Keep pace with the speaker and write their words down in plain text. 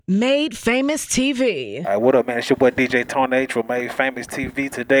Made Famous TV. All right, what up, man? It's your boy DJ Tone H from Made Famous TV.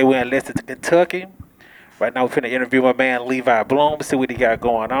 Today we're in Lexington, Kentucky. Right now we're finna interview my man Levi Bloom, see what he got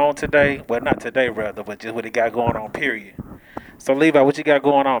going on today. Well, not today, rather, but just what he got going on, period. So, Levi, what you got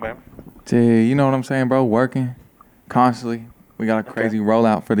going on, man? Gee, you know what I'm saying, bro? Working constantly. We got a crazy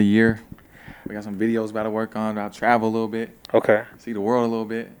rollout for the year. We got some videos about to work on. I'll travel a little bit. Okay. See the world a little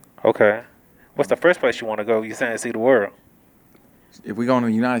bit. Okay. What's the first place you want to go? You saying see the world? If we go to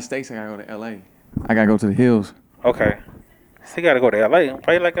the United States, I gotta go to LA. I gotta go to the hills. Okay. So you gotta go to LA.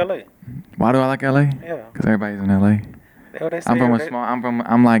 Why you like LA? Why do I like LA? Yeah. Because everybody's in LA. They say I'm from a small.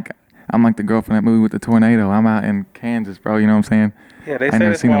 I'm like the girl from that movie with the tornado. I'm out in Kansas, bro. You know what I'm saying? Yeah, they I say never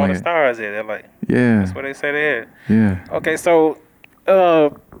there's seen all LA. the stars in LA. Yeah. That's what they say they had. Yeah. Okay, so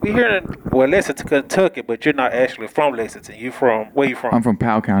we here in Lexington, Kentucky, but you're not actually from Lexington. You from where you from? I'm from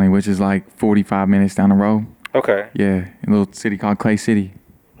Powell County, which is like 45 minutes down the road. Okay. Yeah, a little city called Clay City.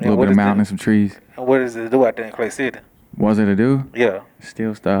 A And little what bit of is mountain that? and some trees. And what does it do out there in Clay City? What's it to do? Yeah.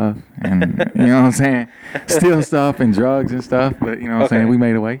 Steal stuff and you know what I'm saying? Steal stuff and drugs and stuff, but you know what I'm saying? Okay. We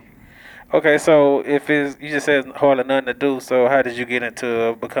made a way. Okay, so if it's you just said hardly nothing to do, so how did you get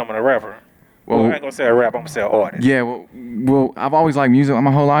into becoming a rapper? Well, I ain't gonna say a rapper, I'm gonna say an artist. Yeah, well, I've always liked music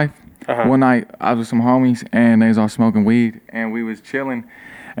my whole life. Uh-huh. One night I was with some homies and they was all smoking weed and we was chilling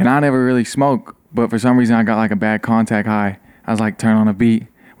and I never really smoked, but for some reason I got like a bad contact high. I was like, turn on a beat.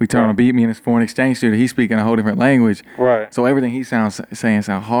 We turn on a beat, me and this foreign exchange student, he's speaking a whole different language. Right. So everything he saying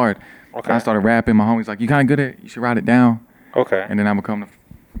sound hard. Okay. I started rapping, my homie's like, you kinda good at it, you should write it down. Okay. And then I become the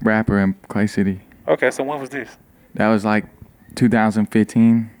rapper in Clay City. Okay, so when was this? That was like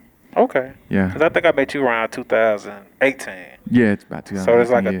 2015. Okay. Yeah. Cause I think I met you around 2018. Yeah, it's about 2015. So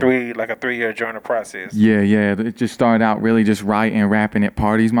it's like a yeah. 3-year journey process. Yeah. It just started out really just writing, rapping at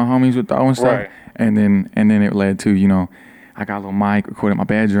parties my homies would throw and stuff. Right. And then it led to, you know, I got a little mic, recorded in my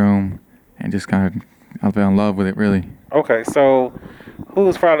bedroom, and just kind of I fell in love with it really. Okay, so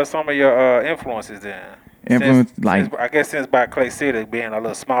who's probably some of your influences then? I guess since by Clay City being a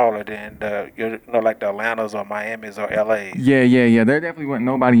little smaller than like the Atlantas or Miamis or LA's. Yeah. There definitely wasn't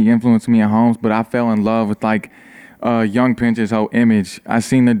nobody influenced me at homes, but I fell in love with like Young Pinch's whole image. I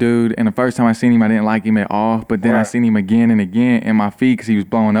seen the dude, and the first time I seen him, I didn't like him at all. But then I seen him again and again in my feed because he was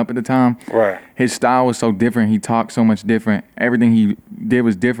blowing up at the time. Right. His style was so different. He talked so much different. Everything he did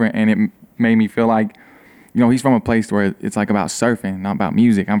was different, and it made me feel like, you know, he's from a place where it's like about surfing, not about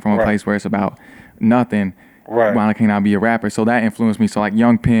music. I'm from a place where it's about nothing. Right. Why can't I be a rapper? So that influenced me. So like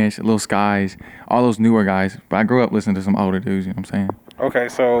Young Pinch, Lil Skies, all those newer guys. But I grew up listening to some older dudes. You know what I'm saying? Okay,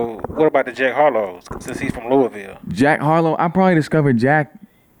 so what about the Jack Harlows? Since he's from Louisville. Jack Harlow, I probably discovered Jack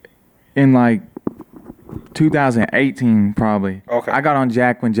in like 2018 probably. Okay. I got on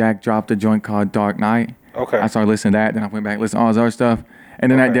Jack when Jack dropped a joint called Dark Knight. Okay. I started listening to that. Then I went back and listened to all his other stuff.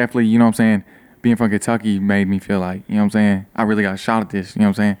 And then that definitely, you know what I'm saying, being from Kentucky made me feel like, you know what I'm saying, I really got a shot at this, you know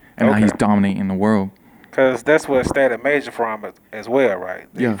what I'm saying? And now he's dominating the world. Because that's where Static Major from as well, right?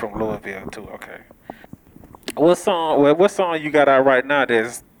 Yeah. He's from Louisville too, okay. What song you got out right now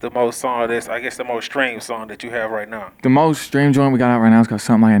that's the most streamed song that you have right now? The most streamed joint we got out right now is called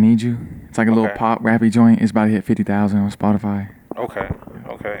Something Like I Need You. It's like a little pop rappy joint. It's about to hit 50,000 on Spotify.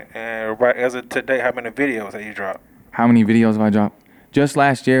 Okay. And right as of today, how many videos have you dropped? How many videos have I dropped? Just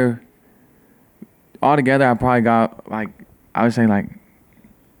last year, altogether, I probably got I would say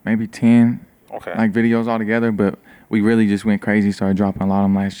maybe 10 videos altogether, but we really just went crazy, started dropping a lot of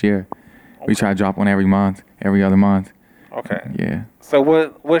them last year. We try to drop one every month, every other month. Okay. Yeah. So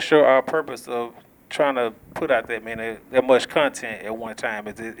what's your purpose of trying to put out that much content at one time?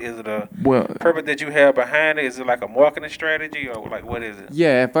 Is it a purpose that you have behind it? Is it like a marketing strategy or like what is it?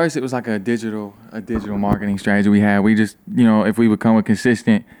 Yeah, at first it was like a digital marketing strategy we had. We just, you know, if we would come with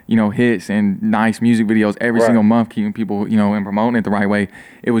consistent, you know, hits and nice music videos every single month, keeping people, you know, and promoting it the right way,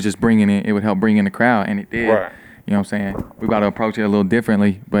 it was just it would help bring in the crowd, and it did. Right. You know what I'm saying? We got to approach it a little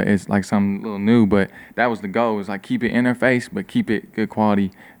differently, but it's like something a little new. But that was the goal. It's like keep it interface, but keep it good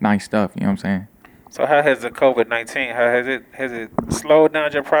quality, nice stuff. You know what I'm saying? So how has the COVID-19, has it slowed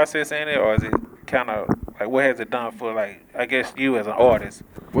down your process in it, or is it kind of like what has it done for like I guess you as an artist?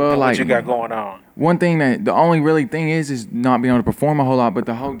 Well, what you got going on? One thing the only really thing is not being able to perform a whole lot. But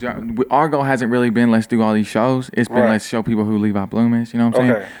our goal hasn't really been let's do all these shows. It's been let's show people who Levi Bloom is. You know what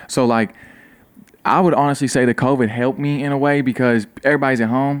I'm saying? So like, I would honestly say the COVID helped me in a way because everybody's at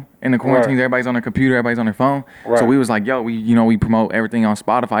home in the quarantines. Everybody's on their computer. Everybody's on their phone. So we was like, yo, we promote everything on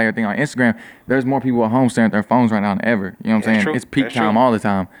Spotify, everything on Instagram. There's more people at home staring at their phones right now than ever. You know what I'm saying? True. It's peak time all the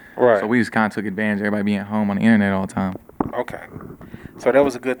time. Right. So we just kind of took advantage of everybody being at home on the internet all the time. Okay. So that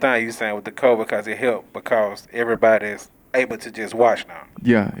was a good thing you saying with the COVID because it helped because everybody's able to just watch now.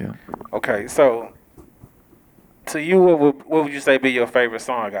 Yeah, yeah. Okay, so to you, what would you say be your favorite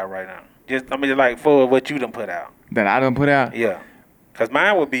song out right now? Like for what you done put out. That I done put out. Yeah. Cause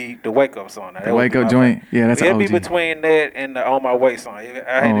mine would be the Wake Up song. The Wake Up joint. Yeah, that's It'd OG. be between that and the On My Way song. I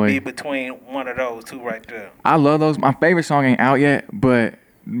had to be Wait. between one of those two right there. I love those. My favorite song ain't out yet, but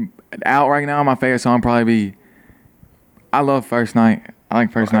out right now, my favorite song probably be. I love First Night. I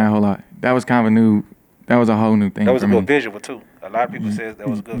like First Night a whole lot. That was kind of a new. That was a whole new thing. That was for a good me. visual too. A lot of people says that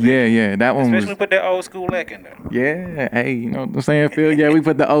was a good visual. Yeah, yeah. That one Especially was. put that old school Leck in there. Yeah. Hey, you know what I'm saying, Phil? Yeah, we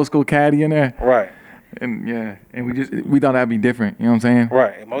put the old school caddy in there. Right. And yeah, and we thought that'd be different. You know what I'm saying?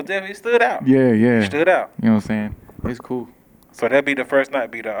 Right. And most definitely stood out. Yeah, yeah. It stood out. You know what I'm saying? It's cool. So that'd be the First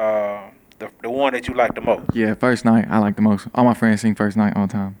Night. Be the one that you like the most. Yeah, First Night I like the most. All my friends sing First Night all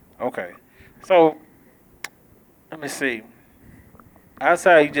the time. Okay. So let me see.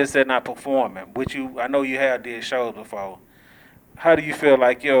 Outside, you just said not performing, which I know you have did shows before. How do you feel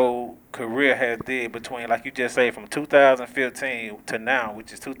like your career has did between, like you just say, from 2015 to now,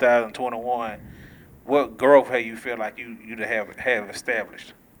 which is 2021? What growth have you feel like you have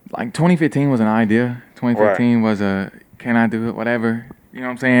established? Like 2015 was an idea. 2015 was a can I do it, whatever. You know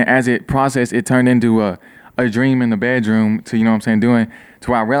what I'm saying? As it processed, it turned into a dream in the bedroom to, you know what I'm saying, doing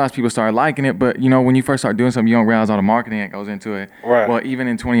to where I realized people started liking it. But, you know, when you first start doing something, you don't realize all the marketing that goes into it. Right. Well, even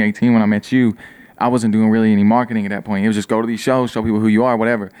in 2018 when I met you, I wasn't doing really any marketing at that point. It was just go to these shows, show people who you are,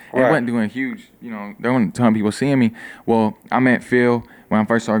 whatever. Right. It wasn't doing huge, you know, there wasn't a ton of people seeing me. Well, I met Phil when I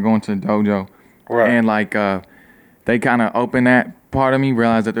first started going to the dojo. Right. And, like, they kind of opened that part of me,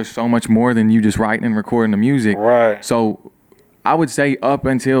 realized that there's so much more than you just writing and recording the music. Right. So I would say up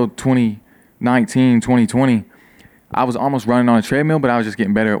until 2019, 2020, I was almost running on a treadmill, but I was just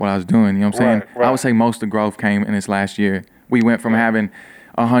getting better at what I was doing. You know what I'm saying? Right. I would say most of the growth came in this last year. We went from having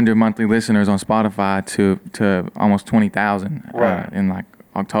 100 monthly listeners on Spotify to almost 20,000 in like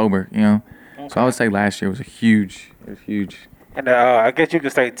October, you know? Okay. So I would say last year was huge. And I guess you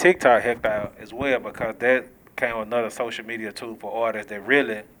could say TikTok helped out as well because that came with another social media tool for artists that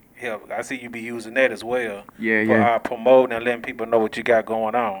really help. I see you be using that as well. Yeah. For promoting and letting people know what you got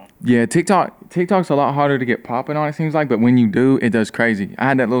going on. Yeah, TikTok's a lot harder to get popping on, it seems like, but when you do, it does crazy. I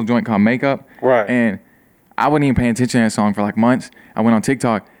had that little joint called Makeup. Right. And I wasn't even paying attention to that song for like months. I went on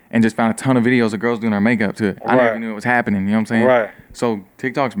TikTok and just found a ton of videos of girls doing their makeup to it. I never knew it was happening, you know what I'm saying? Right. So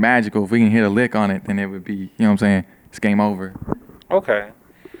TikTok's magical. If we can hit a lick on it, then it would be, you know what I'm saying, it's game over. Okay.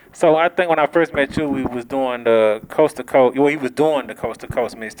 So I think when I first met you, we was doing the Coast to Coast. Well, he was doing the Coast to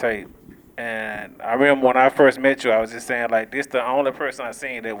Coast mixtape. And I remember when I first met you, I was just saying, like, this the only person I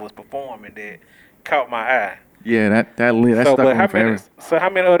seen that was performing that caught my eye. Yeah, that stuck with me forever. So how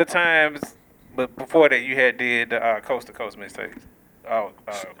many other times, but before that, you had did the Coast to Coast mixtapes?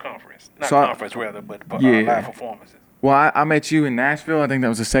 Conference. Not conference, rather, but live performances. Well, I met you in Nashville. I think that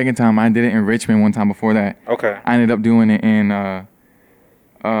was the second time. I did it in Richmond one time before that. Okay. I ended up doing it in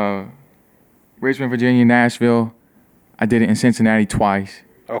Richmond, Virginia, Nashville. I did it in Cincinnati twice.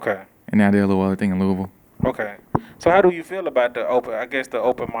 Okay. And now I did a little other thing in Louisville. Okay. So how do you feel about the open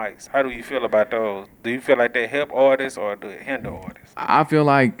mics? How do you feel about those? Do you feel like they help artists or do it hinder artists? I feel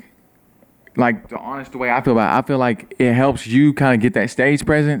like the honest way I feel about it, I feel like it helps you kind of get that stage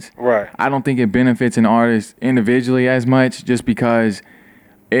presence. Right. I don't think it benefits an artist individually as much just because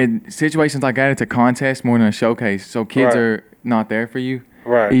in situations like that, it's a contest more than a showcase. So kids are not there for you.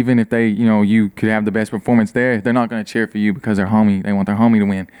 Right. Even if they, you know, you could have the best performance there, they're not going to cheer for you because they want their homie to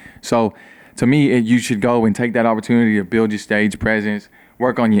win. So to me, you should go and take that opportunity to build your stage presence,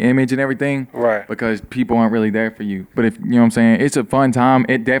 work on your image and everything. Right. Because people aren't really there for you. But if, you know what I'm saying, it's a fun time.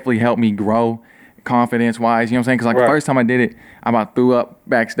 It definitely helped me grow confidence-wise, you know what I'm saying? Because like the first time I did it, I about threw up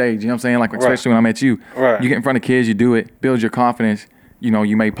backstage, you know what I'm saying? Like especially when I met you. Right. You get in front of kids, you do it, build your confidence, you know,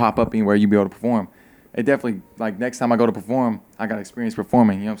 you may pop up anywhere you be able to perform. It definitely, like next time I go to perform, I got experience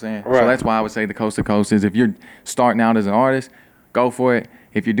performing, you know what I'm saying? Right. So that's why I would say the Coast to Coast is if you're starting out as an artist, go for it.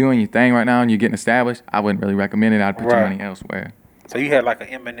 If you're doing your thing right now and you're getting established, I wouldn't really recommend it. I'd put your money elsewhere. So you had like an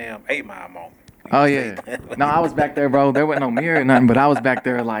Eminem 8 Mile moment. Oh, yeah. No, I was back there, bro. There wasn't no mirror or nothing, but I was back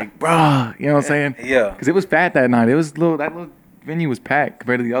there like, bro, you know what I'm saying? Yeah. Because it was fat that night. That little venue was packed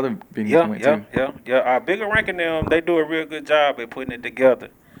compared to the other venues we went to. Yeah. Bigger Ranking them, they do a real good job at putting it together.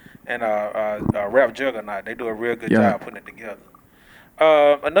 And Rap Juggernaut, they do a real good job putting it together.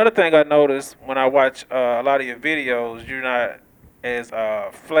 Another thing I noticed when I watch a lot of your videos, you're not as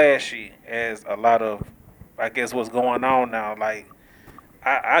flashy as a lot of, I guess, what's going on now. Like,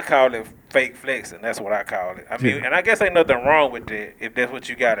 I call it fake flexing. That's what I call it. I mean, and I guess ain't nothing wrong with it if that's what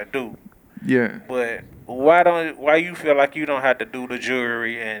you got to do. Yeah. But why you feel like you don't have to do the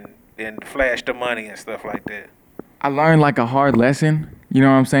jewelry and flash the money and stuff like that? I learned like a hard lesson. You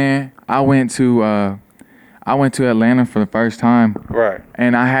know what I'm saying? I went to Atlanta for the first time. Right.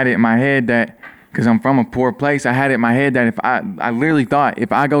 And I had it in my head that, because I'm from a poor place, I had it in my head that if I literally thought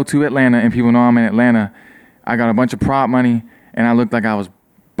if I go to Atlanta and people know I'm in Atlanta, I got a bunch of prop money and I looked like I was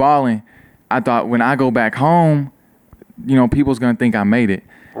balling. I thought when I go back home, you know, people's gonna think I made it.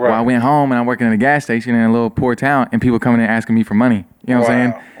 Right. Well, I went home and I'm working in a gas station in a little poor town and people coming in asking me for money. You know what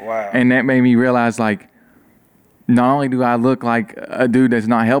I'm saying? Wow. And that made me realize, like, not only do I look like a dude that's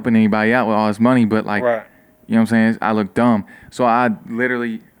not helping anybody out with all his money, but like, Right. you know what I'm saying? I look dumb. So I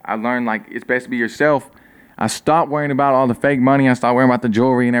learned, like, it's best to be yourself. I stopped worrying about all the fake money. I stopped worrying about the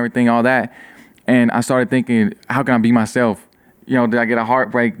jewelry and everything, all that. And I started thinking, how can I be myself? You know, did I get a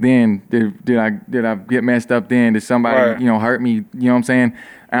heartbreak then? Did I get messed up then? Did somebody, you know, hurt me? You know what I'm saying?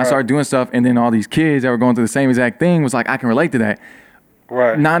 And I started doing stuff, and then all these kids that were going through the same exact thing was like, I can relate to that.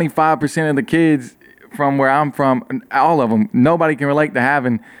 Right. 95% of the kids from where I'm from, all of them, nobody can relate to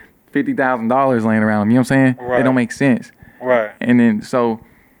having $50,000 laying around them. You know what I'm saying? Right. It don't make sense. Right. And then so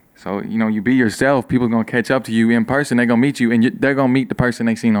you know, you be yourself. People gonna catch up to you in person. They're gonna meet you, and they're gonna meet the person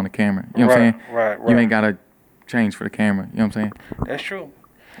they seen on the camera. You know what I'm saying? Right. You ain't gotta change for the camera. You know what I'm saying? That's true.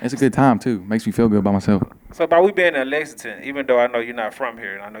 It's a good time too. Makes me feel good about myself. So by we being in Lexington, even though I know you're not from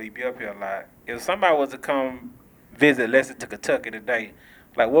here and I know you be up here a lot, if somebody was to come visit Lexington, Kentucky today,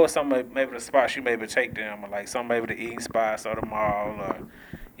 like what was some of maybe the spots you maybe take them, or like some maybe the eating spots or the mall, or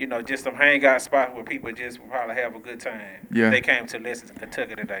you know, just some hangout spots where people just would probably have a good time. Yeah. If they came to Lexington,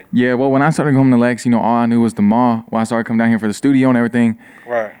 Kentucky today. Yeah, well, when I started coming to Lex, you know, all I knew was the mall. When I started coming down here for the studio and everything,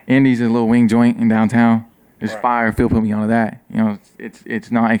 Right. Indy's is a little wing joint in downtown. It's Right. fire. Phil put me onto that. You know,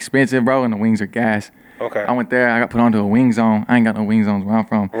 it's not expensive, bro, and the wings are gas. Okay. I went there. I got put onto a wing zone. I ain't got no wing zones where I'm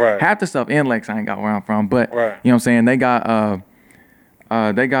from. Right. Half the stuff in Lex I ain't got where I'm from, but Right. you know what I'm saying. They got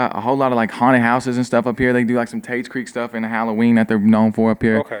a whole lot of like haunted houses and stuff up here. They do like some Tates Creek stuff in the Halloween that they're known for up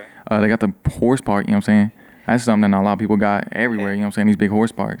here. Okay. They got the horse park. You know what I'm saying. That's something that not a lot of people got everywhere. You know what I'm saying. These big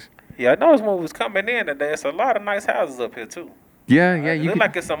horse parks. Yeah, I noticed when we was coming in today, it's a lot of nice houses up here too. Yeah. It You look could,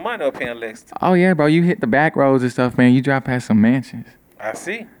 like it's some money up here in Lexington. oh yeah, bro. You hit the back roads and stuff, man. You drive past some mansions. I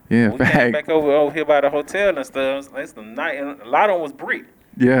see. Yeah, We came fact. back over here by the hotel and stuff. It's the night, and a lot of them was brick.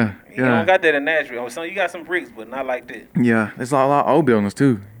 Yeah. You don't got that in Nashville. So you got some bricks, but not like that. Yeah, there's a lot of old buildings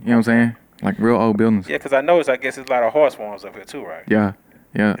too. You know what I'm saying? Like real old buildings. Yeah, because I noticed, I guess, there's a lot of horse farms up here too, right? Yeah.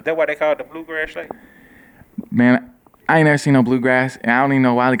 Is that why they call it the Bluegrass State? Man, I ain't never seen no bluegrass, and I don't even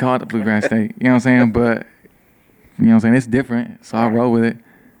know why they call it the bluegrass state. You know what I'm saying? But you know what I'm saying? It's different, so I roll with it.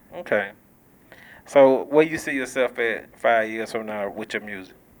 Okay. So where you see yourself at 5 years from now with your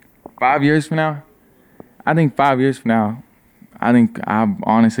music? 5 years from now, I think 5 years from now, I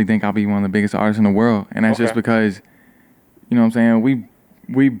honestly think I'll be one of the biggest artists in the world, and that's just because, you know what I'm saying?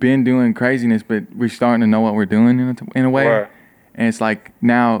 We've been doing craziness, but we're starting to know what we're doing in a way. Right. And it's like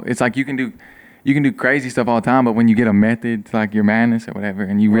now, it's like you can do crazy stuff all the time, but when you get a method to like your madness or whatever,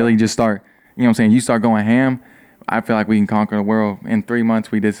 and you really just start, you know what I'm saying? You start going ham. I feel like we can conquer the world. In 3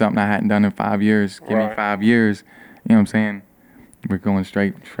 months, we did something I hadn't done in 5 years. Give me 5 years. You know what I'm saying? We're going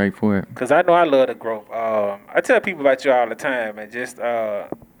straight for it. Because I know I love the growth. I tell people about you all the time, and just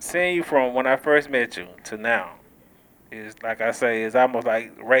seeing you from when I first met you to now is, like I say, it's almost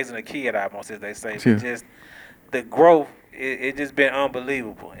like raising a kid, almost, as they say. Sure. But just the growth, it just been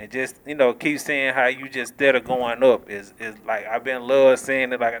unbelievable. And just, you know, keep seeing how you just instead of going up is like, I've been love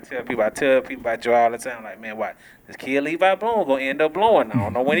seeing it. Like I tell people about you all the time, like, man, why this kid Levi Bloom gonna end up blowing? I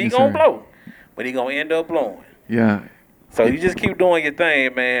don't know when he Yes, gonna sir. blow, but he gonna end up blowing. Yeah. So you just keep doing your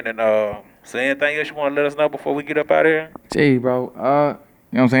thing, man. And so anything else you want to let us know before we get up out of here? Gee, bro. You know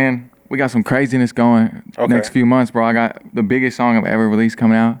what I'm saying? We got some craziness going next few months, bro. I got the biggest song I've ever released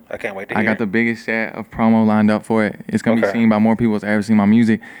coming out. I can't wait to hear I got the biggest set of promo lined up for it. It's going to be Okay. seen by more people that's ever seen my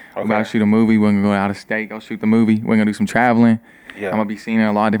music. We're about Okay. to shoot a movie. We're going to go out of state, go shoot the movie. We're going to do some traveling. Yeah. I'm going to be seen in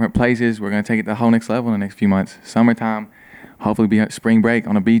a lot of different places. We're going to take it to the whole next level in the next few months. Summertime, hopefully be at spring break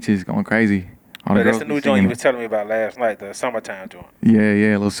on the beaches going crazy. All But that's girls the be new joint singing you it. was telling me about last night, the summertime joint. Yeah,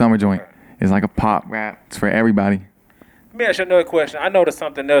 a little summer joint. Okay. It's like a pop rap. It's for everybody. Let me ask you another question. I noticed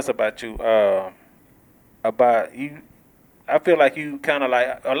something else about you. About you, I feel like you kind of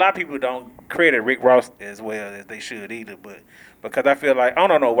like, a lot of people don't credit Rick Ross as well as they should either, but because I feel like, I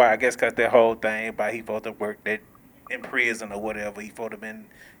don't know why, I guess because that whole thing about he supposed to work that in prison or whatever, he supposed to been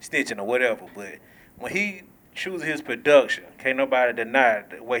snitching or whatever, but when he chooses his production, can't nobody deny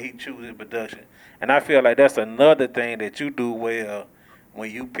the way he chooses his production, and I feel like that's another thing that you do well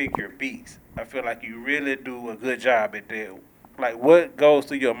when you pick your beats. I feel like you really do a good job at that. like what goes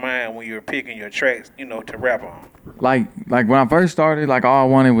through your mind when you're picking your tracks, you know, to rap on? Like when I first started, like all I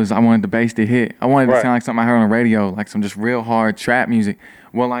wanted the bass to hit. I wanted to sound like something I heard on the radio, like some just real hard trap music.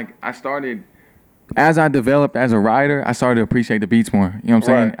 Well, like as I developed as a writer, I started to appreciate the beats more. You know what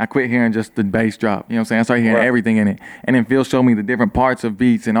I'm saying? I quit hearing just the bass drop. You know what I'm saying? I started hearing everything in it. And then Phil showed me the different parts of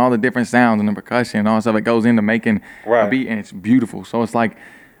beats and all the different sounds and the percussion and all the stuff that goes into making a beat, and it's beautiful. So it's like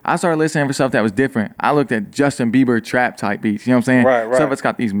I started listening for stuff that was different. I looked at Justin Bieber trap type beats. You know what I'm saying? Stuff that's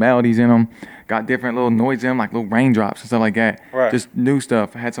got these melodies in them, got different little noise in them, like little raindrops and stuff like that. Just new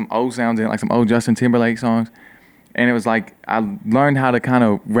stuff. Had some old sounds in it, like some old Justin Timberlake songs. And it was like I learned how to kind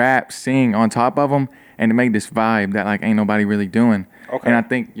of rap, sing on top of them, and to make this vibe that like ain't nobody really doing. And I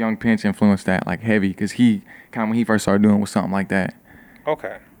think Young Pinch influenced that like heavy, because he kind of when he first started doing was something like that.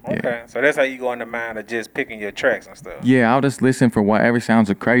 Okay. So that's how you go in the mind of just picking your tracks and stuff. Yeah, I'll just listen for whatever sounds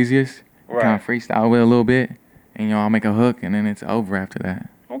the craziest, kind of freestyle with a little bit, and you know I'll make a hook, and then it's over after that.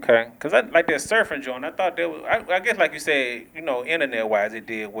 Okay, because I like that surfing joint. I thought that was, I guess like you said, you know, internet-wise it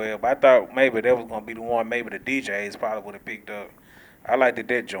did well, but I thought maybe that was going to be the one maybe the DJs probably would have picked up. I liked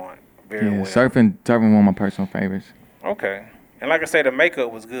that joint very well. Surfing one of my personal favorites. Okay, and like I said, the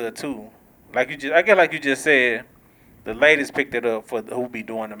makeup was good too. I guess like you just said, the ladies picked it up for who be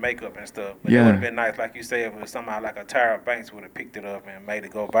doing the makeup and stuff. But it would have been nice, like you said, if somehow like a Tyra Banks would have picked it up and made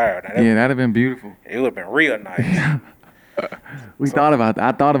it go viral. That'd have been beautiful. It would have been real nice. I thought about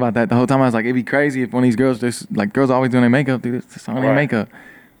that the whole time. I was like, it'd be crazy if one of these girls girls always doing their makeup, do this song their makeup.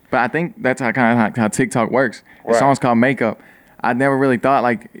 But I think that's how TikTok works. The song's called Makeup. I never really thought,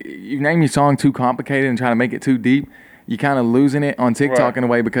 like, you name your song too complicated and try to make it too deep, you kind of losing it on TikTok in a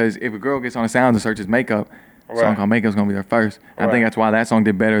way, because if a girl gets on a sound and searches makeup, a song called Makeup's gonna be there first. I think that's why that song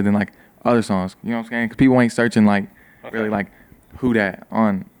did better than like other songs. You know what I'm saying? Because people ain't searching like really like who that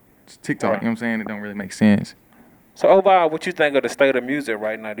on TikTok. You know what I'm saying? It don't really make sense. So overall, what you think of the state of music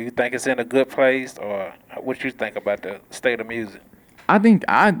right now? Do you think it's in a good place, or what you think about the state of music? I think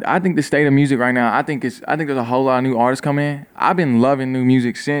the state of music right now, I think there's a whole lot of new artists coming in. I've been loving new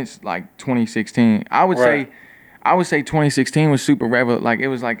music since like 2016. I would say 2016 was super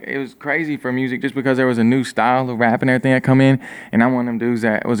it was crazy for music, just because there was a new style of rap and everything that come in, and I'm one of them dudes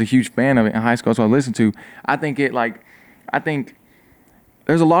that was a huge fan of it in high school, so I listened to. I think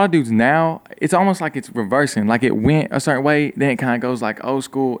there's a lot of dudes now, it's almost like it's reversing. Like it went a certain way, then it kind of goes like old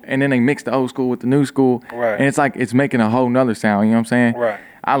school, and then they mix the old school with the new school. And it's like it's making a whole nother sound, you know what I'm saying?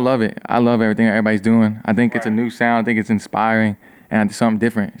 I love it. I love everything everybody's doing. I think it's a new sound. I think it's inspiring, and it's something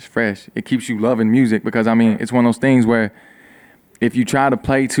different. It's fresh. It keeps you loving music, because, I mean, it's one of those things where if you try to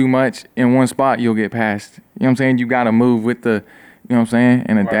play too much in one spot, you'll get passed. You know what I'm saying? You got to move with the, you know what I'm saying,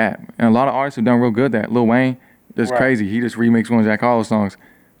 and adapt. And a lot of artists have done real good that. Lil Wayne, that's crazy. He just remixed one of Jack Harlow's songs.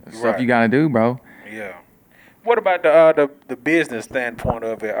 Stuff you got to do, bro. Yeah. What about the business standpoint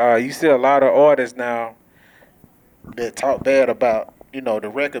of it? You see a lot of artists now that talk bad about, you know, the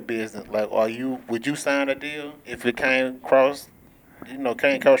record business. Like, would you sign a deal if it came across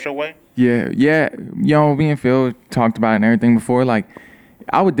your way? Yeah. You know, me and Phil talked about it and everything before. Like,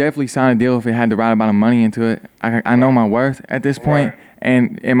 I would definitely sign a deal if it had the right amount of money into it. I know my worth at this point.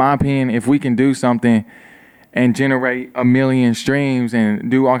 And in my opinion, if we can do something and generate 1 million streams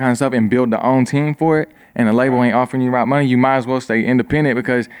and do all kinds of stuff and build the own team for it, and the label ain't offering you the right money, you might as well stay independent,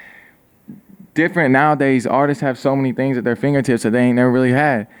 because different nowadays, artists have so many things at their fingertips that they ain't never really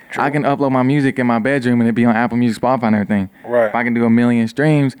had. I can upload my music in my bedroom and it be on Apple Music, Spotify, and everything. If I can do 1 million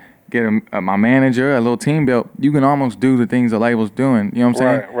streams, get my manager, a little team built, you can almost do the things the label's doing, you know what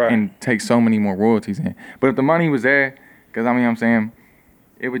I'm saying? And take so many more royalties in. But if the money was there, because I mean, I'm saying,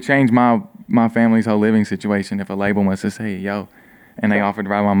 it would change my family's whole living situation if a label was to say, yo, and they offered the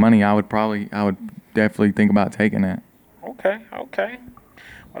right amount of money, I would definitely think about taking that. Okay.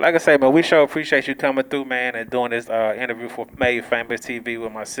 Well, like I say, man, we sure appreciate you coming through, man, and doing this interview for Made Famous TV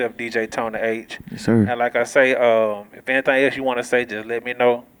with myself, DJ Tony H. Yes, sir. And like I say, if anything else you want to say, just let me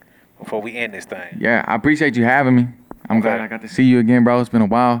know before we end this thing. Yeah, I appreciate you having me. I'm glad I got to see you again, bro. It's been a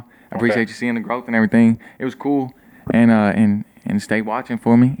while. I appreciate you seeing the growth and everything. It was cool. And stay watching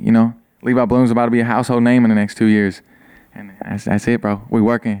for me, you know. Levi Bloom's about to be a household name in the next 2 years. And that's it, bro. We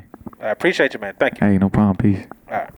working. I appreciate you, man. Thank you. Hey, no problem. Peace. All right.